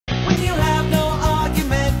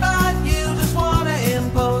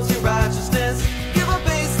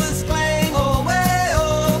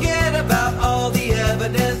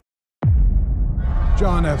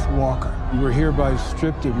John F. Walker. You were hereby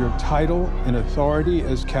stripped of your title and authority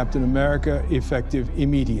as Captain America, effective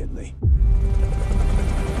immediately.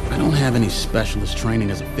 I don't have any specialist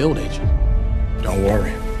training as a field agent. Don't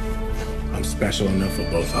worry. I'm special enough for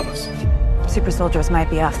both of us. Super soldiers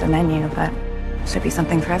might be off the menu, but should be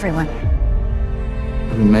something for everyone.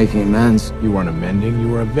 I've been making amends. You weren't amending, you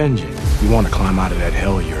were avenging. You want to climb out of that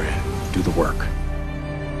hell you're in. Do the work.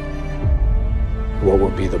 What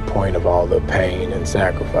would be the point of all the pain and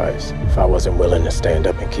sacrifice if I wasn't willing to stand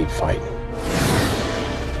up and keep fighting?